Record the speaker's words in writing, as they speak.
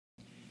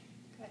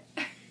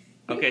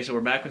Okay, so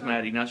we're back with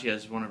Maddie. Now she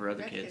has one of her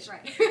other kids.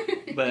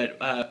 Right.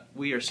 But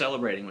we are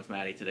celebrating with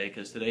Maddie today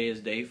because today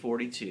is day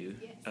 42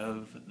 Yes.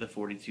 of the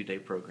 42-day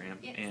program.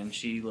 Yes. And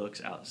she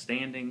looks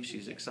outstanding.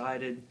 She's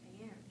excited.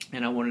 Yeah.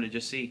 And I wanted to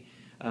just see,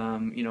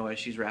 as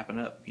she's wrapping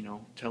up,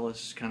 tell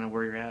us kind of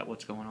where you're at,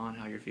 what's going on,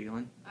 how you're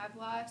feeling. I've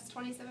lost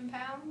 27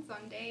 pounds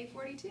on day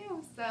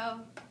 42,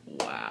 so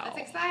wow, that's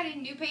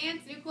exciting. New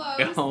pants, new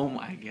clothes. Oh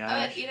my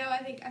gosh.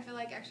 But I feel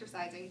like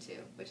exercising too,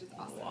 which is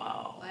awesome.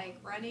 Wow. Like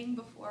running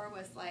before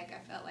was like, I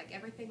felt like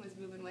everything was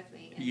moving with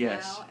me, and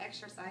yes. now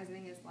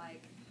exercising is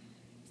like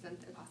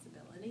a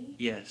possibility.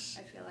 Yes.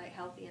 I feel like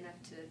healthy enough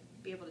to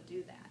be able to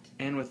do that.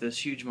 And with this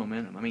huge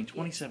momentum,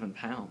 27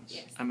 pounds.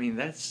 Yes.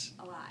 That's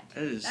a lot.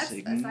 That is that's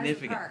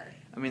significant.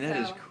 That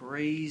is so,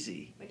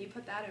 crazy. When you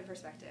put that in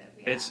perspective,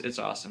 yeah. It's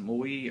awesome. Well,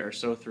 we are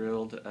so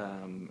thrilled,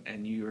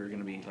 and you are going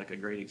to be like a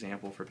great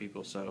example for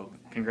people. So,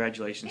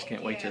 congratulations! Thank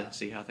Can't wait you. to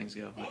see how things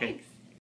go. Thanks. Okay.